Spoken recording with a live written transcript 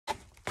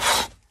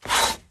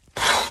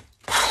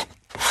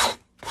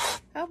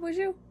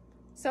bonjour.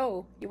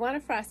 So you want a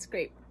frost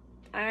scrape.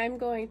 I'm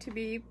going to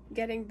be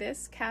getting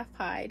this calf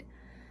hide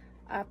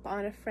up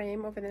on a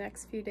frame over the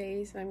next few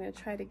days, and I'm going to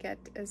try to get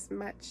as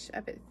much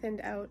of it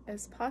thinned out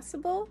as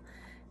possible,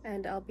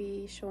 and I'll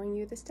be showing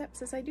you the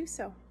steps as I do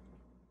so.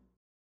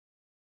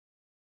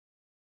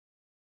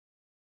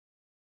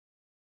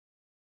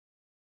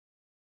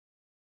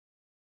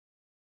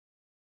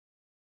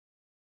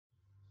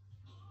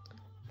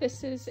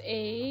 This is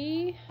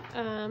a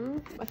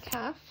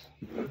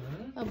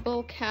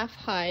bull calf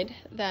hide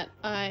that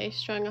I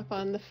strung up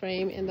on the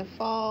frame in the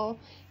fall,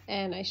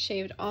 and I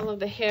shaved all of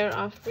the hair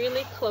off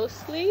really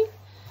closely,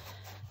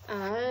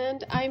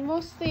 and I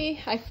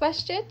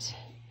fleshed it,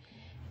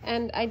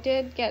 and I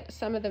did get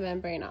some of the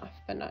membrane off,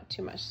 but not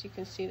too much. So you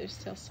can see there's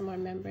still some more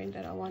membrane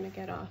that I want to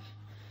get off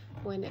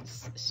when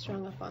it's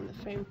strung up on the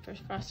frame for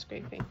frost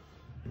scraping.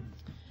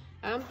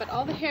 But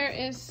all the hair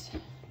is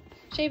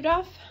shaved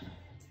off,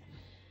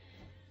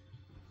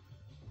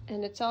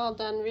 and it's all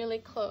done really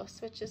close,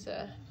 which is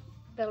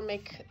that'll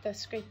make the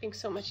scraping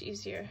so much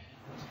easier.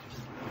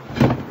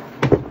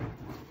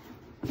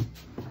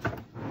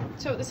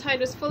 So this hide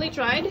was fully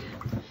dried,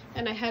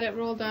 and I had it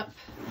rolled up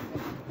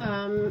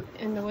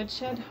in the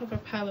woodshed over a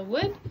pile of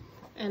wood,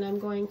 and I'm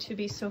going to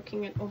be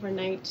soaking it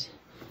overnight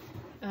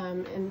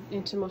and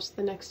into most of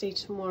the next day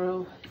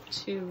tomorrow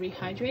to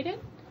rehydrate it.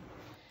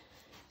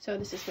 So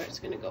this is where it's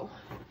going to go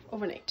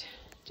overnight,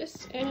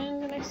 just in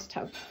a nice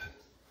tub.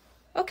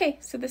 Okay,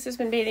 so this has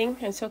been bathing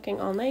and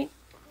soaking all night.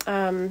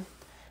 I'm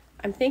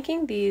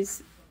thinking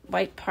these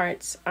white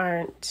parts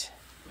aren't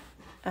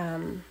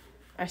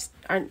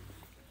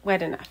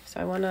wet enough, so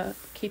I want to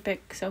keep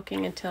it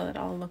soaking until it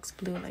all looks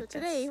blue like this. So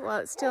today, while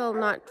it's still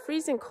not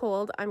freezing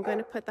cold, I'm going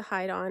to put the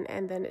hide on,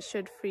 and then it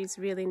should freeze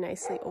really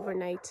nicely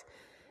overnight,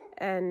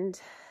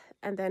 and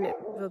then it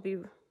will be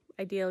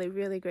ideally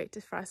really great to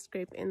frost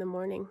scrape in the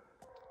morning.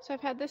 So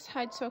I've had this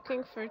hide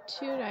soaking for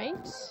 2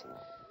 nights.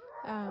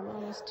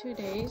 Almost 2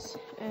 days,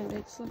 and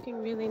it's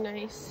looking really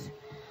nice.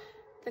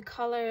 The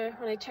color,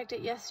 when I checked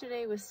it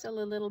yesterday, was still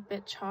a little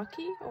bit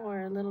chalky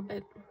or a little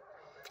bit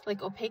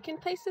like opaque in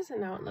places, and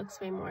now it looks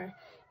way more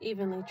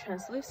evenly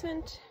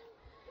translucent.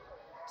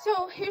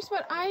 So here's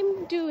what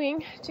I'm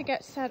doing to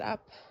get set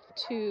up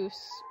to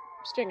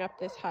string up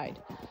this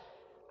hide.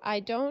 I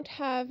don't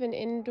have an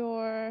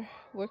indoor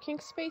working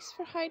space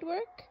for hide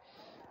work,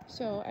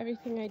 so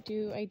everything I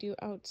do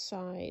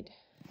outside.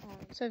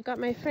 So I've got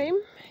my frame,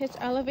 it's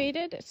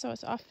elevated, so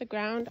it's off the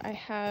ground. I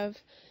have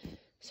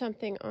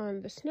something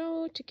on the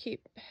snow to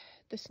keep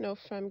the snow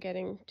from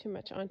getting too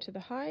much onto the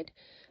hide.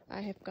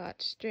 I have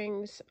got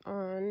strings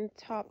on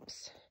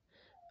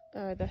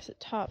the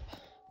top,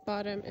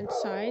 bottom, and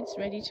sides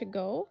ready to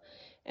go.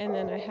 And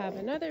then I have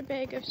another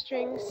bag of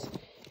strings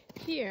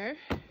here,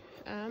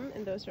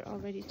 and those are all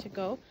ready to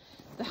go.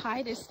 The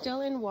hide is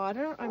still in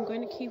water. I'm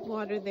going to keep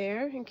water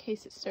there in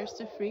case it starts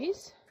to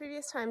freeze.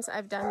 Previous times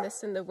I've done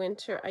this in the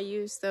winter, I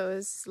use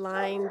those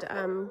lined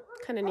kind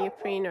of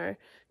neoprene or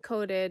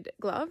coated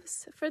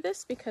gloves for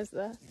this, because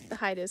the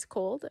hide is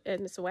cold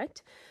and it's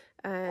wet,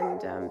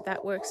 and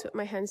that works, but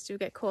my hands do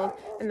get cold,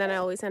 and then I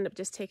always end up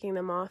just taking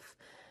them off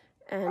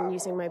and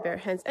using my bare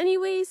hands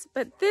anyways.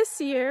 But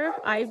this year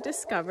I've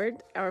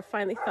discovered, or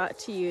finally thought,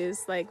 to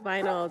use like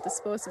vinyl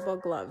disposable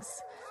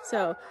gloves.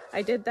 So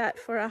I did that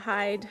for a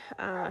hide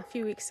a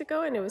few weeks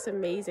ago, and it was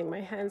amazing.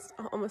 My hands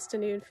almost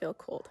didn't even feel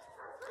cold.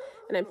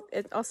 And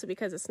it's also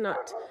because it's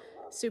not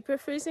super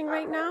freezing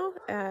right now,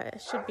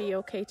 it should be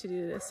okay to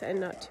do this and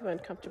not too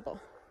uncomfortable.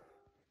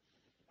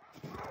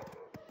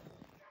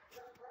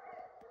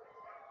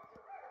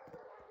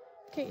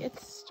 Okay,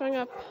 it's strung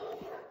up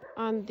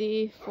on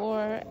the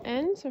 4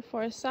 ends or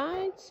 4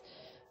 sides,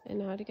 and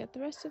now to get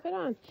the rest of it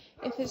on.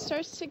 If it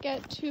starts to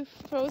get too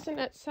frozen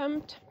at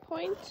some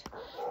point,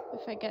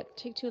 if I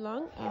take too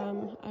long,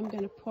 I'm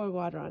going to pour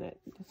water on it.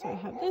 So I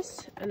have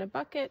this and a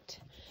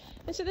bucket,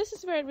 and so this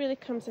is where it really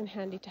comes in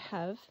handy to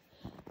have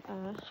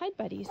hide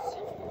buddies.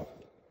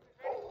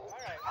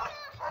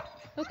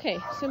 Okay,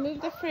 so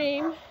move the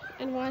frame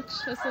and watch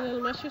as the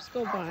little mushers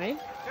go by.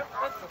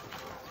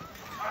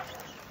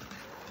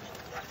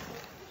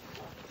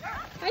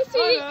 Hi,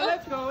 sweetie. Oh,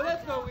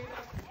 let's go,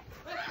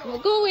 Weenask. We'll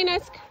go,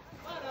 Weenask.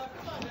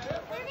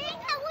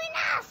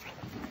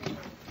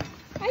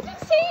 I didn't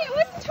say I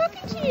wasn't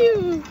talking to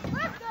you.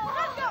 Let's go.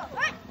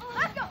 Right,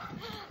 let's go.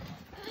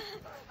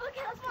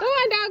 Okay, let's go. Go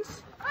on, dogs.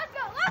 Let's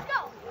go. Right, let's go.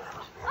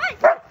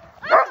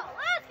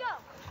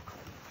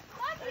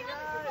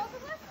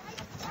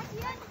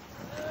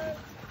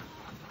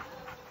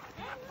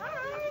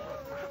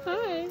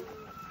 Hi.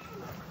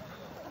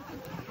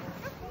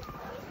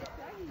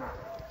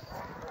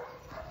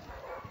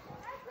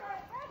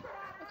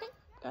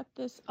 Got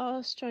this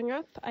all strung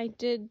up. I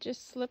did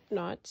just slip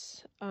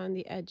knots on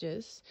the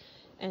edges,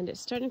 and it's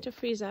starting to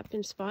freeze up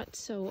in spots,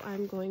 so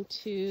I'm going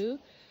to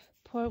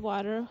pour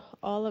water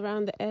all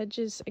around the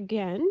edges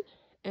again,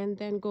 and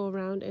then go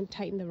around and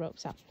tighten the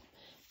ropes up,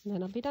 and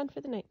then I'll be done for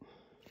the night.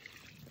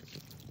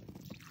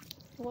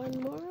 One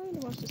more to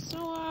wash the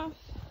snow off.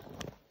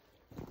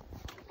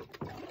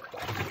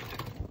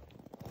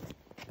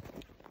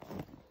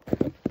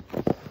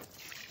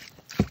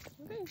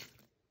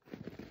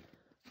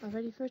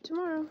 ready for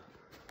tomorrow.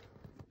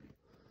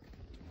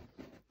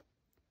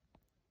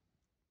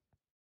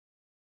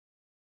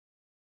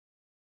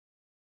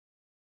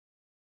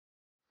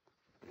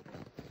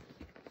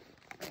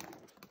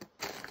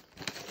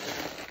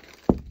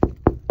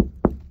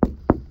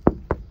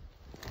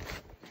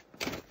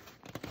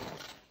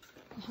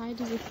 The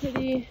hide is a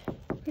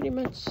pretty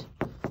much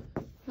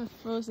a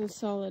frozen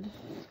solid,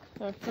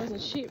 or frozen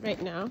sheet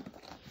right now.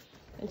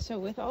 And so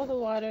with all the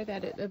water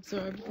that it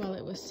absorbed while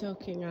it was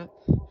soaking up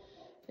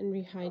and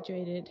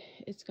rehydrated,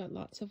 it's got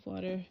lots of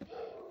water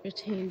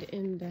retained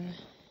in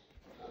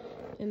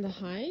the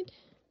hide.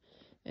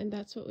 And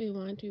that's what we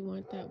want. We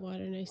want that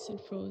water nice and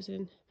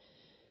frozen,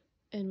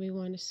 and we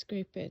want to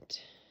scrape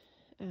it,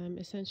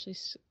 essentially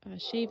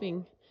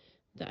shaving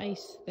the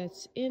ice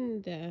that's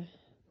in the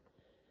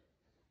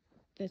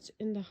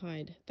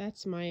hide.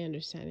 That's my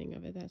understanding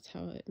of it. That's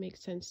how it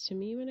makes sense to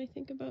me when I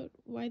think about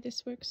why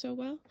this works so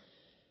well.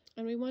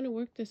 And we want to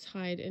work this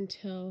hide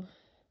until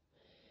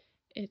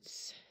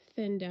it's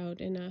thinned out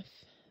enough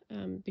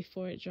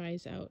before it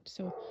dries out.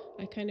 So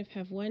I kind of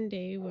have one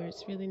day where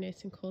it's really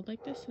nice and cold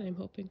like this, and I'm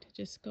hoping to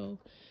just go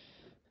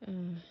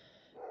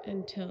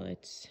until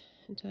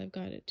I've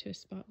got it to a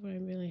spot where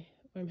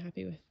I'm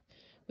happy with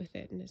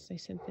it and it's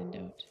nice and thinned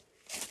out.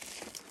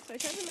 So I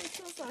sharpened my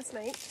tools last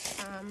night,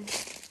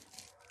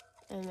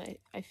 and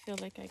I feel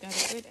like I got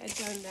a good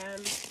edge on them.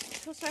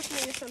 Tool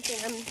sharpening is something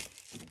I'm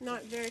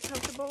not very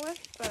comfortable with,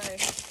 but I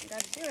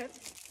got to do it.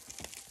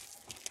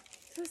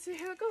 So let's see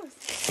how it goes.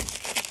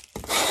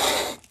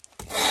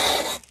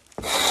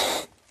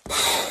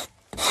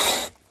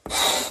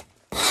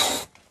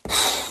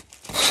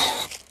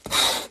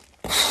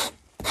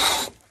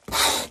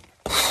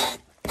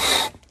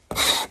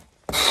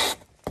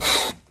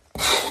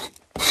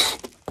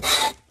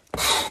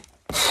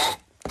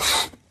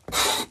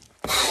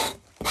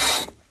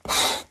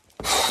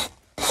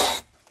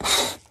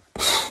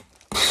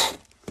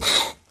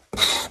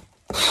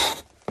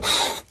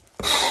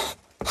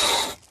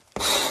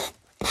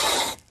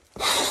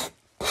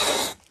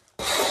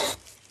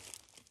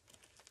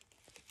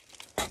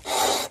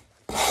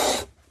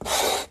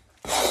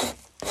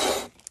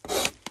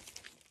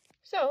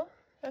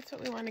 That's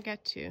what we want to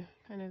get to,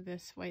 kind of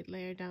this white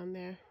layer down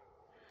there,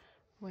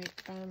 white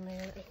brown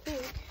layer, I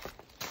think.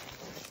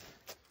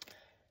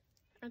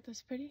 Aren't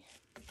those pretty?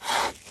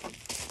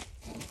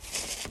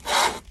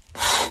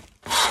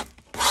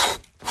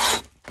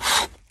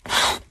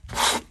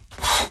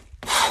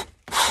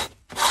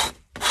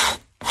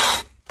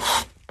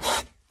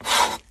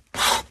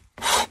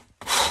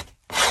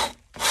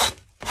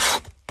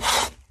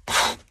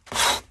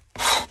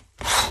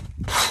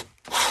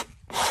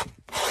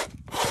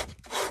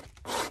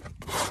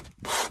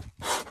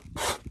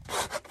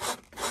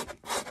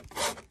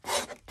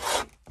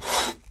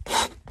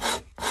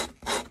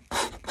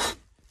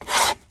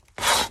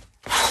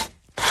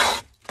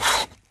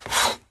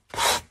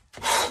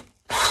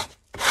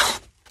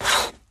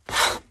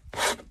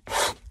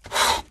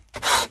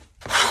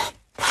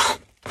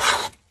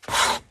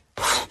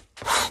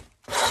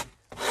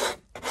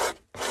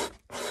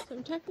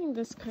 I'm tucking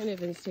this kind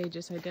of in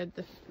stages. I did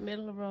the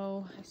middle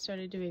row, I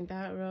started doing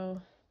that row,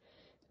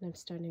 and I'm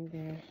starting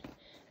there.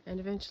 And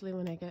eventually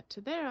when I get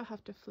to there, I'll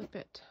have to flip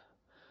it,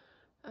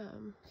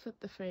 flip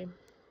the frame.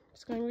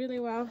 It's going really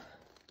well.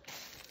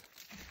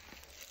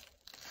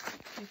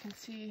 You can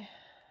see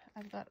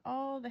I've got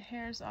all the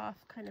hairs off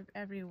kind of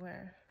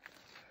everywhere.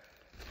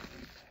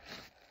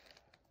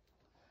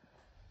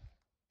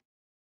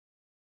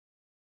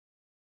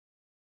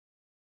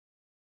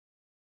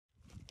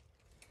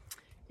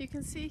 You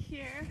can see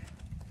here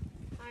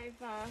I've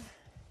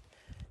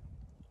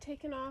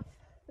taken off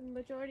the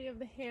majority of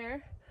the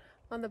hair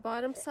on the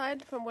bottom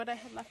side from what I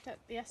had left at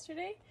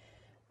yesterday,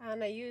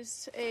 and I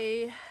used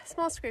a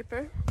small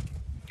scraper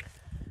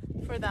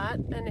for that,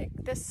 and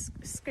this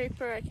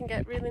scraper I can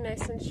get really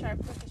nice and sharp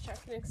with a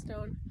sharpening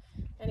stone,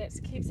 and it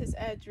keeps its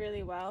edge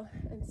really well,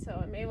 and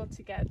so I'm able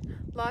to get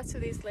lots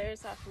of these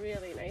layers off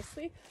really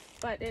nicely.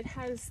 But it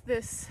has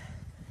this,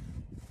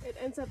 it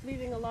ends up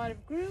leaving a lot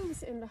of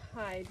grooves in the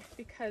hide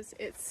because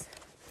it's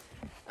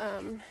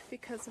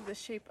because of the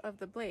shape of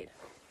the blade.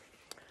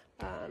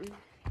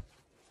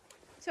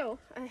 So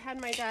I had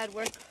my dad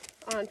work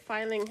on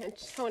filing and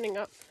toning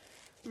up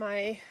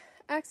my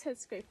axe head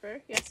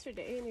scraper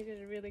yesterday, and he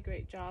did a really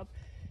great job.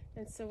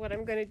 And so what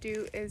I'm going to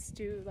do is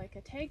do like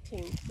a tag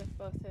team with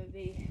both of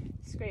the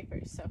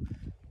scrapers. So I'm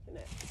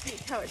going to see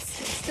how it's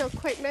still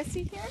quite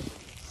messy here.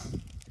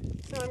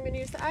 So I'm going to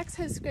use the axe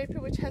head scraper,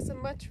 which has a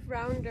much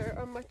rounder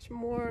or much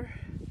more,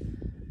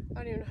 I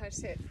don't even know how to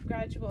say it,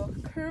 gradual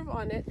curve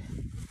on it,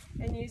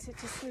 and use it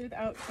to smooth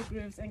out the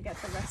grooves and get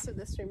the rest of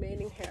this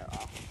remaining hair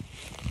off.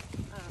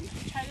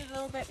 Tried it a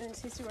little bit and it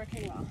seems to be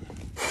working well.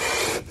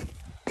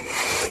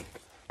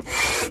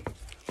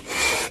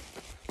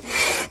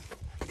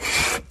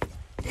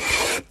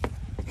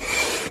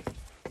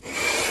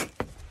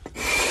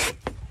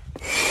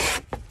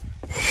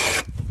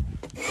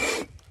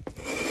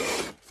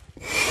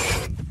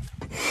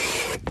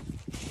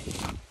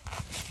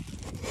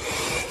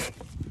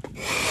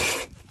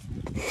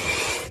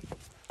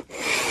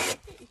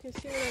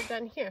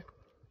 done here.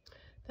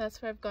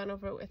 That's where I've gone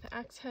over it with the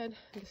axe head.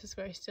 This is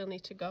where I still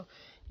need to go.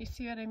 You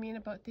see what I mean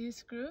about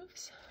these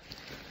grooves?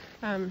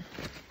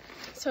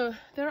 So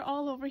they're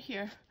all over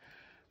here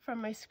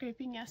from my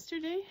scraping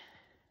yesterday.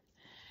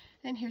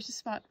 And here's a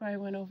spot where I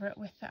went over it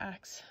with the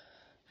axe.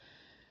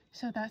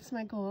 So that's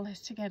my goal, is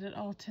to get it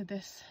all to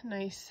this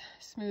nice,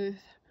 smooth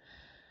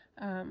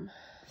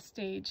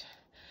stage.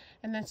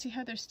 And then see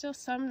how there's still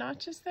some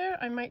notches there?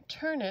 I might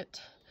turn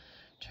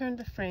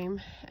the frame,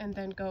 and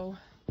then go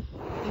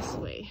this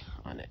way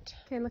on it.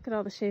 Okay, look at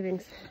all the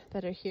shavings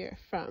that are here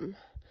from,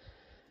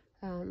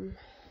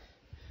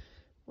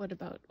 what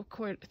about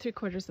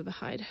 3/4 of the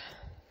hide.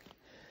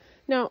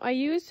 Now, I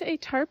use a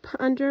tarp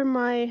under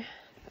my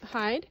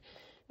hide,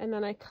 and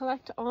then I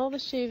collect all the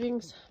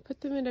shavings,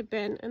 put them in a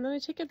bin, and then I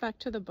take it back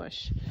to the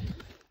bush.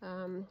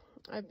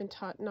 I've been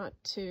taught not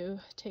to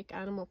take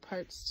animal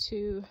parts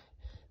to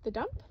the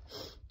dump.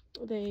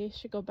 They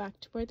should go back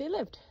to where they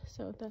lived.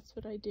 So that's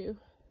what I do.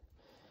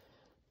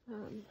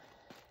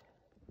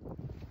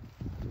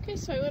 Okay,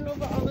 so I went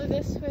over all of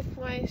this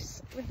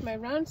with my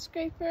round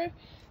scraper,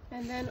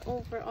 and then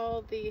over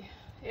all the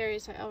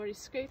areas I already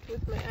scraped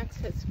with my axe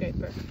head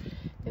scraper,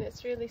 and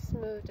it's really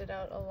smoothed it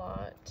out a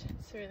lot.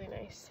 It's really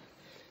nice.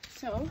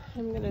 So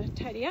I'm gonna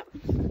tidy up,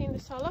 clean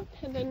this all up,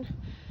 and then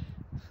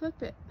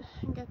flip it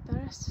and get the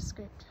rest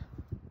scraped.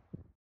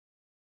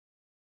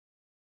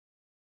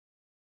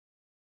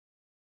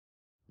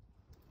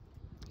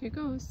 Here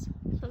goes.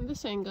 From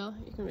this angle,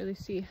 you can really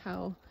see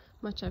how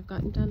much I've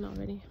gotten done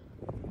already.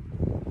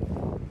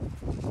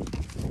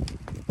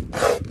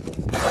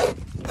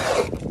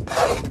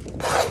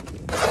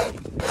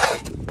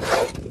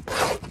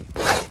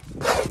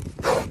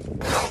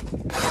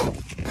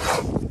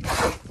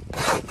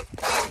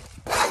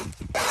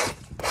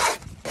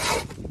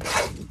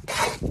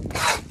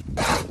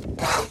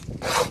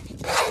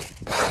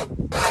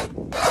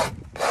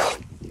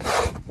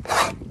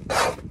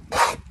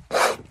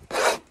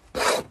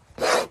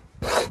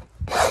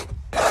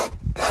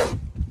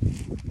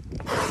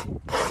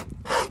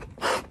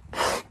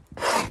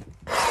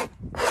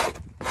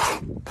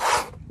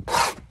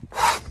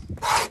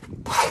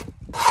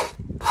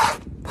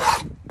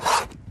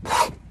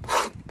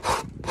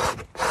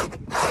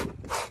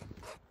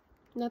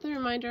 Another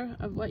reminder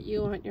of what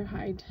you want your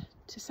hide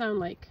to sound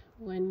like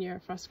when you're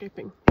frost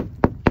scraping.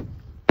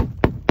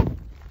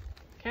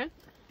 Okay?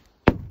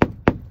 I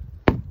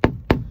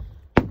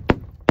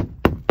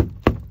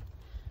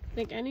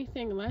think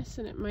anything less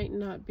and it might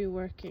not be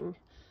working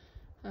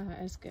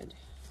as good.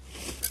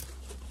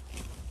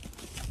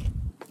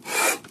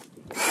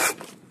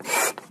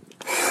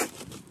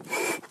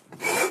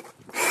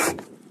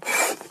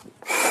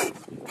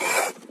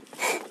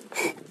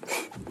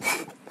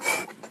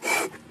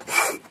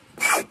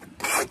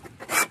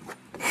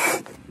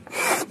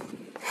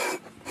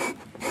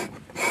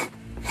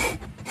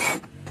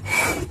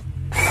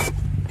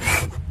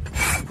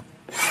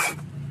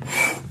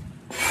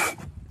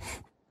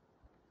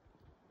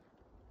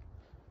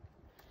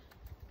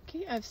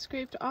 Okay, I've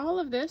scraped all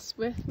of this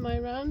with my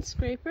round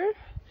scraper,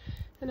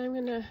 and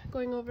I'm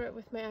going over it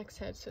with my axe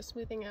head, so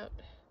smoothing out.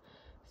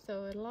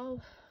 So it'll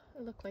all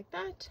look like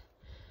that.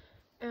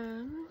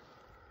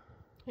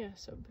 Yeah,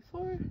 so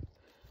before,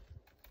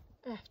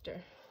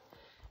 after.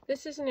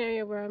 This is an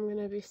area where I'm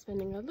going to be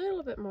spending a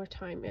little bit more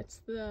time. It's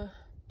the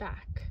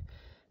back.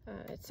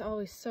 It's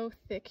always so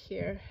thick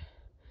here,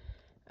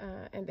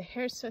 and the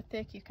hair's so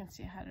thick. You can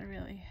see I had a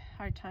really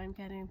hard time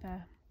getting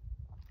the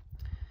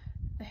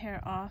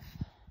hair off.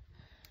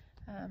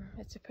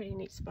 It's a pretty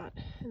neat spot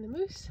in the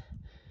moose,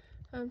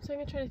 so I'm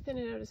going to try to thin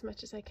it out as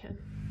much as I can.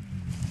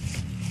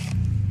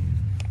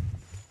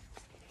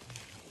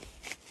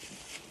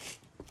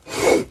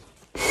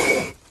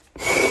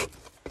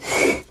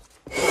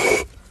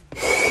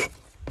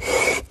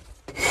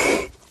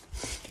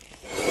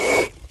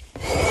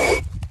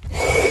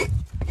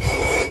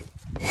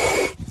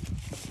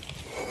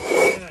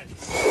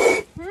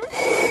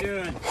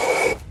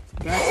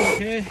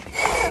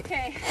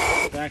 Okay.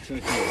 Back's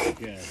okay.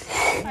 Good.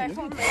 I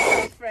hold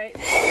myself right.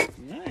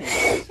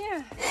 Nice.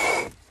 Yeah.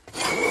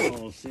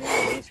 Oh,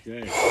 yeah, that's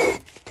great.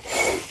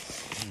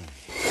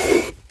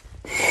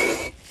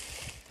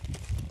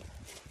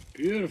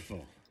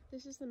 Beautiful.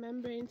 This is the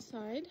membrane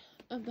side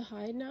of the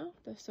hide now,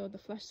 so the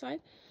flesh side.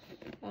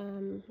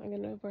 I'm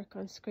going to work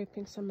on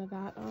scraping some of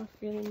that off.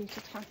 Really need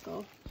to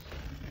tackle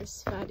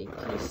this fatty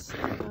piece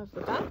of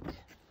the back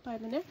by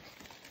the neck.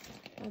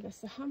 That's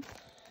the hump.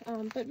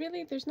 But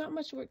really, there's not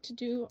much work to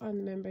do on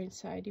the membrane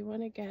side. You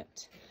want to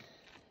get,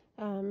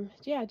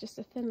 yeah, just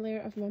a thin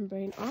layer of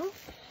membrane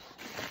off.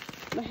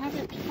 I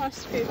haven't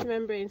cross-scraped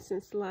membrane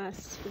since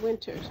last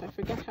winter, so I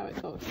forget how it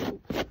goes. So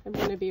I'm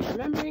going to be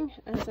remembering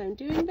as I'm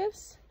doing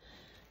this.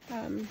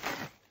 And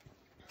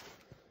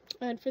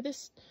for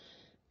this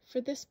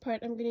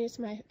part, I'm going to use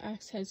my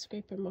axe head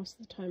scraper most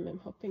of the time. I'm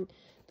hoping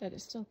that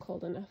it's still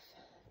cold enough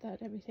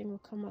that everything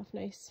will come off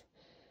nice.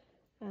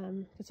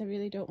 Because I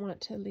really don't want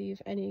to leave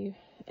any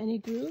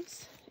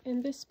grooves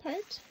in this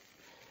part.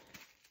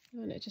 I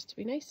want it just to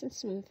be nice and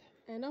smooth.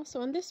 And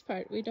also on this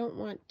part, we don't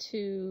want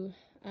to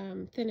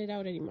thin it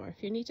out anymore.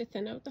 If you need to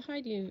thin out the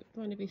hide, you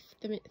want to be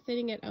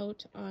thinning it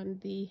out on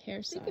the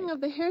hair side. Speaking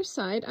of the hair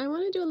side, I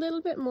want to do a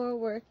little bit more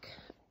work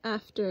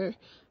after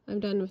I'm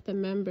done with the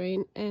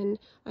membrane, and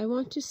I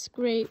want to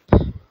scrape,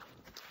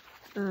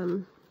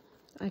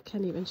 I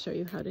can't even show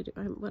you how to do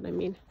what I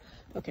mean.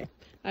 Okay,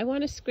 I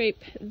want to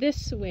scrape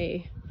this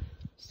way,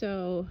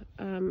 so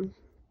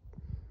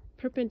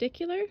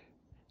perpendicular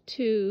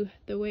to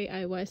the way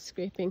I was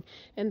scraping,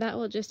 and that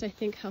will just, I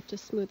think, help to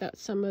smooth out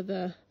some of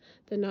the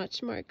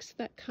notch marks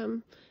that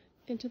come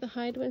into the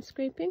hide when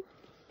scraping.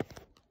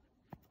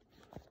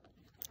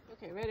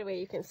 Okay, right away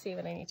you can see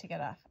what I need to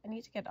get off. I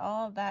need to get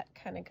all that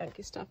kind of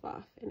gunky stuff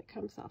off, and it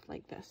comes off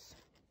like this.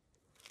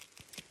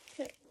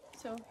 Okay,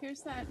 so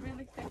here's that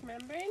really thick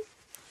membrane.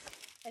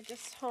 I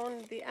just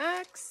honed the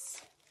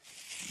axe.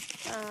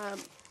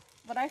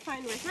 What I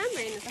find with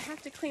membrane is I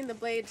have to clean the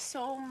blade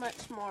so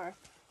much more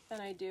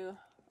than I do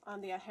on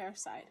the hair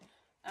side.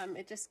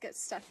 It just gets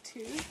stuck to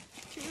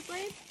the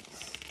blade.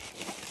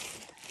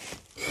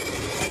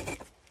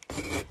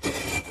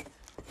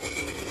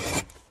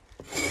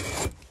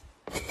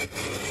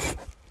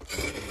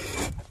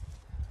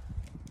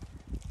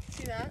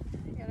 See that?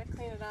 You gotta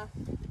clean it off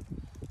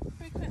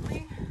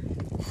frequently.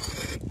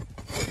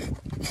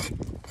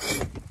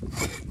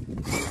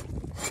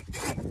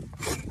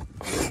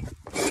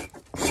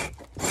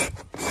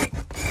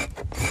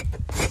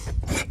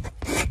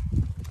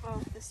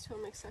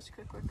 Such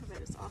quick work of it.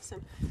 It's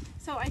awesome.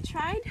 So I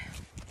tried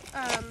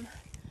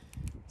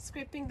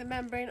scraping the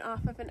membrane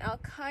off of an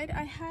elk hide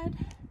I had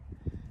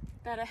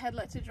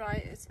let to dry.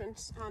 It's been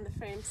on the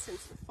frame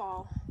since the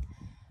fall,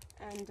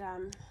 and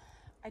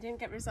I didn't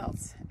get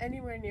results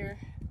anywhere near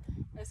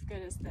as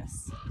good as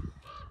this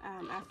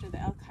after the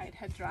elk hide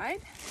had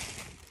dried.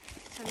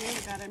 So I'm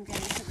really glad I'm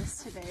getting to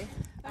this today.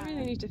 I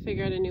really need to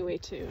figure out a new way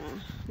to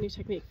new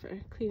technique for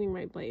cleaning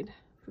my blade.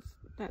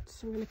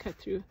 That's, I'm going to cut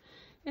through,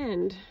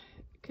 and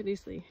could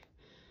easily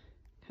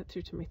cut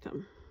through to my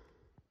thumb.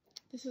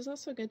 This is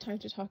also a good time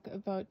to talk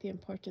about the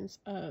importance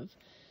of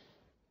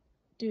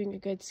doing a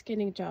good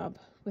skinning job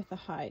with a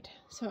hide.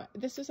 So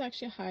this is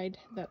actually a hide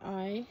that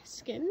I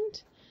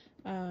skinned.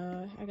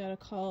 I got a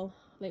call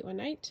late one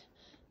night,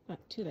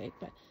 not too late,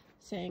 but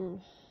saying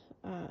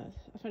a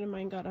friend of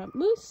mine got a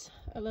moose,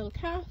 a little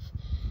calf,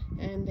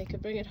 and they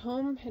could bring it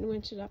home and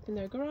winch it up in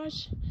their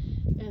garage,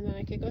 and then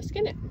I could go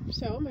skin it.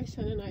 So my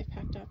son and I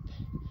packed up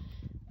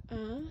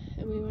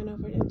and we went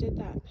over and did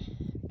that,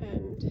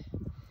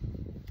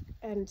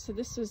 and so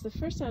this was the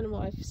first animal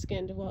I've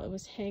skinned while it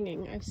was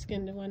hanging. I've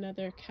skinned one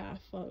other calf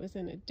while it was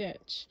in a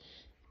ditch,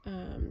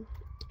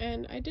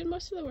 and I did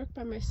most of the work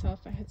by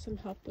myself. I had some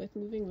help with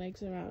moving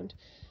legs around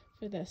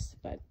for this,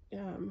 but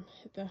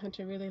the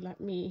hunter really let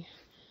me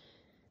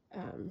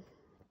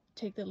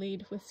take the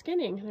lead with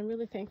skinning, and I'm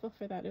really thankful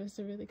for that. It was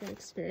a really good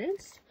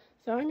experience.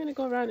 So I'm going to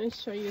go around and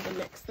show you the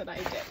mix that I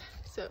did.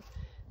 So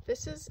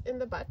this is in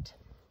the butt.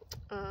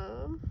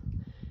 I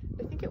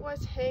think it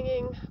was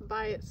hanging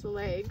by its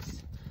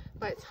legs,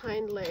 by its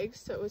hind legs,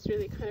 so it was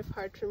really kind of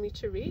hard for me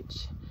to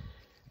reach,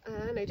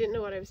 and I didn't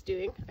know what I was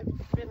doing. I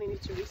really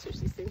need to research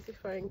these things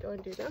before I can go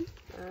and do them,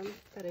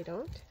 but I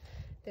don't.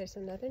 There's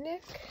another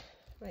neck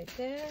right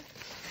there,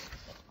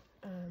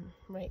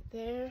 right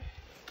there,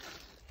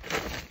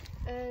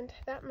 and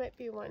that might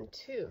be one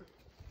too.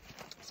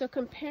 So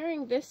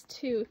comparing this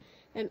to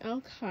an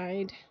elk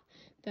hide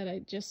that I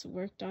just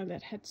worked on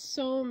that had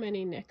so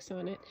many nicks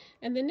on it,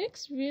 and the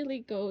nicks really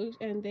go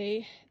and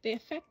they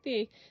affect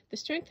the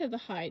strength of the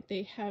hide.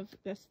 They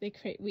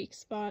create weak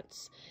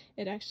spots.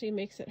 It actually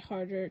makes it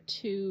harder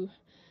to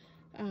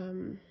what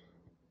am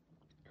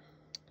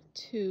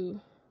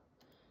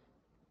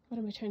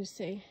I trying to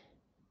say,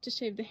 to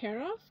shave the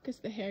hair off, because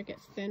the hair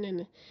gets thin,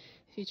 and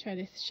if you try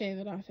to shave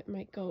it off it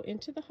might go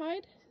into the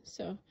hide.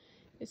 So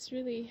it's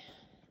really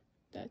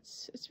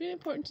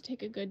important to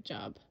take a good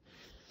job.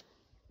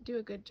 Do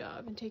a good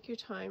job and take your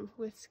time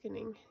with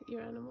skinning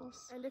your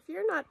animals. And if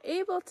you're not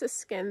able to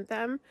skin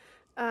them,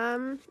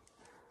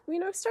 you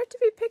know, start to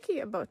be picky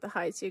about the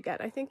hides you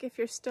get. I think if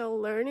you're still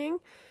learning,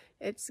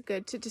 it's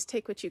good to just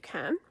take what you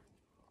can.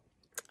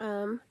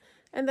 And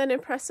then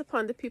impress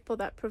upon the people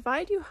that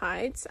provide you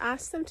hides.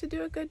 Ask them to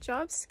do a good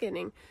job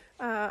skinning.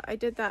 I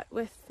did that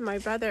with my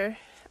brother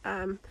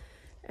and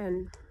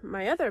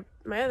my other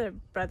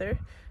brother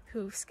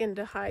who skinned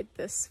a hide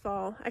this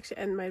fall, actually,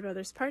 and my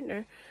brother's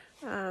partner.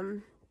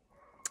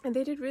 And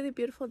they did really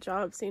beautiful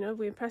jobs. You know,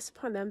 we impressed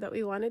upon them that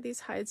we wanted these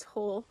hides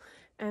whole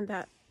and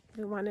that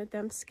we wanted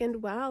them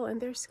skinned well,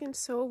 and they're skinned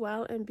so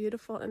well and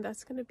beautiful, and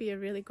that's going to be a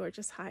really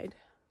gorgeous hide.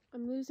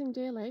 I'm losing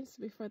daylight,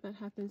 so before that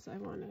happens, I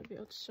want to be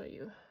able to show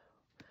you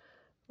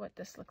what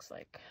this looks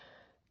like.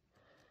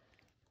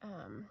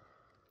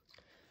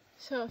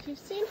 So if you've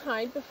seen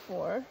hide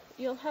before,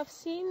 you'll have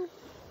seen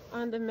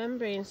on the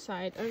membrane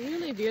side a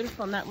really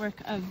beautiful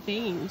network of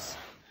veins.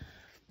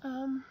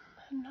 I'm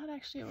not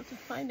actually able to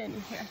find any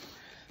here.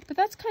 But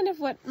that's kind of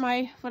what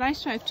I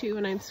strive to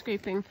when I'm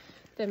scraping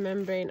the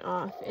membrane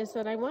off is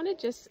that I want to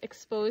just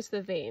expose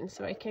the vein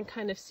so I can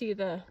kind of see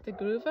the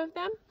groove of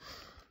them.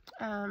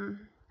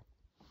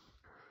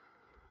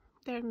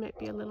 There might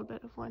be a little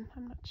bit of one,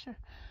 I'm not sure.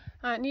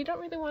 And you don't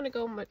really want to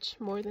go much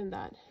more than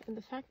that. And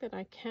the fact that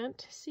I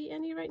can't see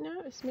any right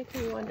now is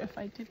making me wonder if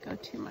I did go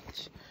too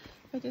much.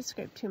 If I did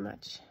scrape too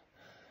much.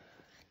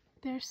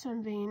 There's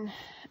some vein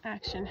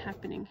action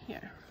happening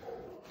here.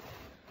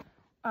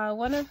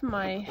 One of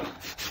my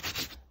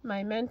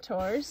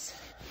mentors,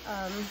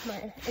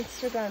 my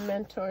Instagram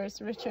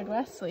mentors, Richard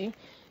Wesley,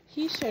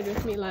 he shared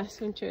with me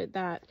last winter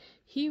that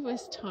he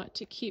was taught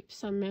to keep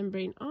some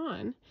membrane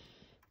on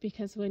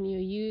because when you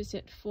use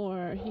it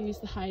use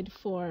the hide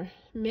for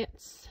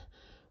mitts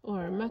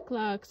or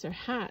mucklucks or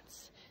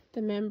hats,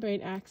 the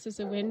membrane acts as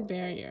a wind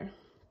barrier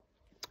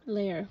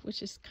layer,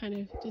 which is kind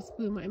of just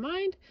blew my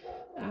mind.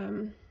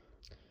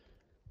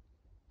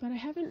 But I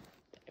haven't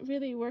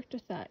really worked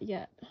with that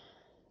yet.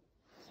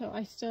 So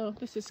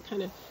this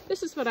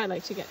is what I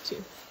like to get to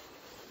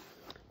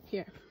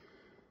here.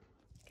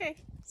 Okay,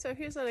 so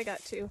here's what I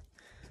got to.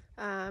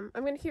 I'm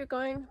gonna keep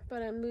going,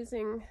 but I'm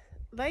losing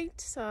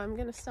light, so I'm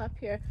gonna stop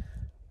here.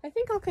 I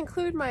think I'll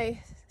conclude my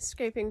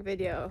scraping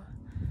video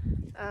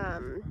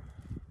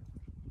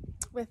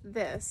with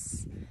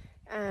this.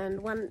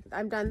 And when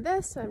I'm done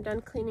this, I'm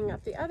done cleaning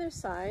up the other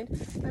side,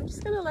 I'm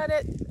just gonna let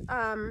it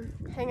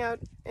hang out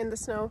in the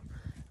snow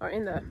or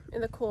in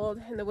the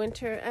cold in the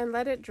winter and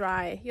let it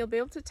dry. You'll be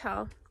able to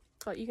tell,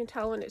 well, you can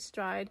tell when it's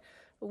dried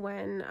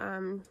when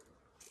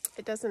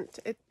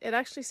it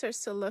actually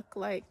starts to look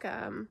like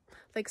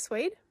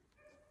suede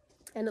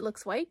and it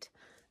looks white.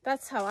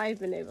 That's how I've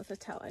been able to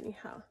tell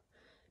anyhow.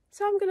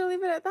 So I'm gonna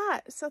leave it at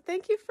that. So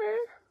thank you for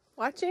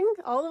watching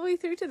all the way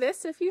through to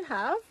this if you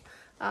have.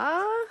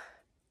 I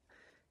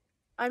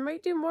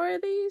might do more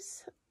of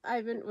these.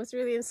 Was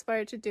really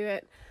inspired to do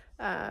it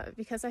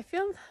because I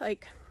feel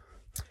like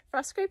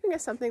frost scraping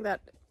is something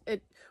that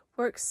it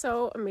works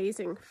so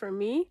amazing for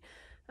me.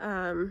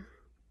 And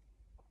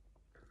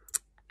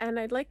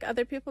I'd like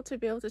other people to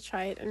be able to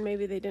try it and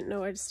maybe they didn't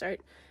know where to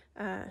start.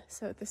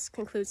 So this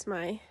concludes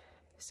my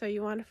So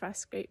You Want to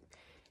Frost Scrape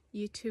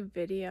YouTube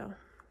video.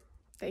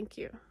 Thank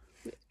you.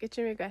 Get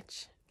your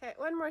Miigwech. Okay,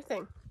 one more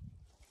thing.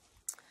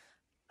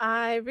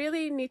 I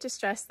really need to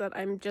stress that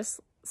I'm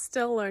just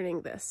still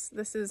learning this.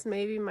 This is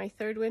maybe my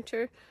third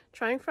winter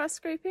trying frost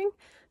scraping.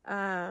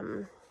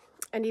 And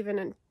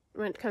even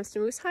when it comes to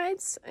moose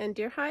hides and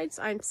deer hides,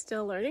 I'm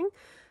still learning.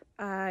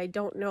 I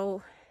don't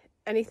know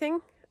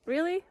anything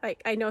really.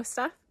 Like, I know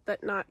stuff,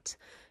 but not,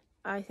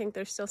 I think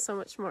there's still so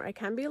much more I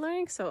can be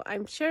learning. So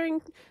I'm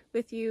sharing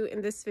with you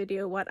in this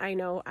video what I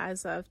know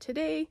as of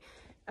today,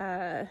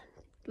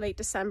 late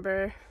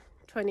December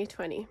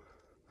 2020.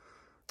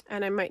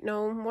 And I might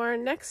know more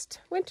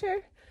next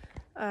winter.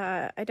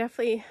 I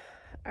definitely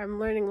am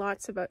learning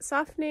lots about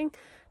softening,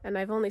 and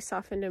I've only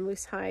softened a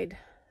moose hide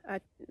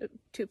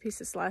 2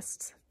 pieces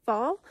last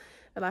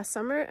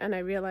summer, and I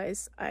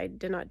realized I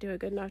did not do a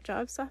good enough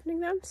job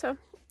softening them. So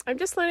I'm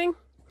just learning,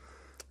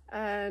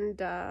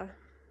 and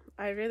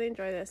I really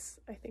enjoy this.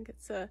 I think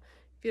it's a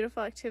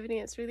beautiful activity,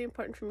 and it's really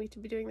important for me to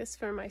be doing this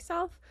for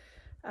myself,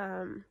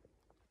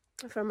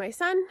 for my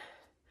son,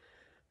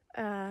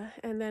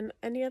 and then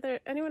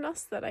anyone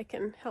else that I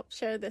can help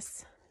share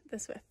this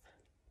with.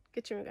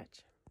 Get your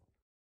Miigwech.